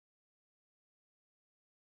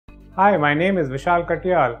Hi, my name is Vishal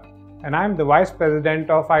Katyal and I am the Vice President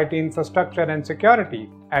of IT Infrastructure and Security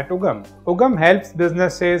at Ugam. Ugam helps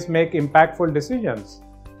businesses make impactful decisions.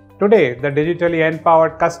 Today, the digitally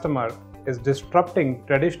empowered customer is disrupting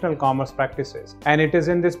traditional commerce practices, and it is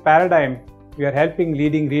in this paradigm we are helping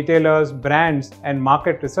leading retailers, brands, and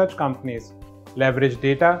market research companies leverage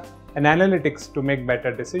data and analytics to make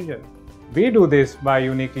better decisions. We do this by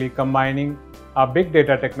uniquely combining our big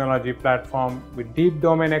data technology platform with deep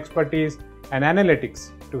domain expertise and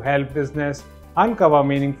analytics to help business uncover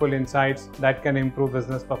meaningful insights that can improve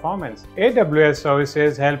business performance. AWS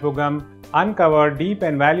services help Ugam uncover deep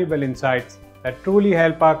and valuable insights that truly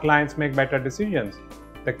help our clients make better decisions.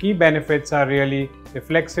 The key benefits are really the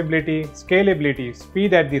flexibility, scalability,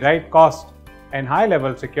 speed at the right cost, and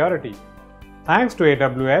high-level security. Thanks to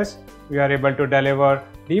AWS, we are able to deliver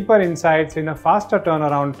deeper insights in a faster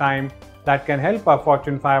turnaround time that can help our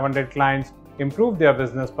Fortune 500 clients improve their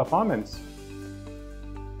business performance.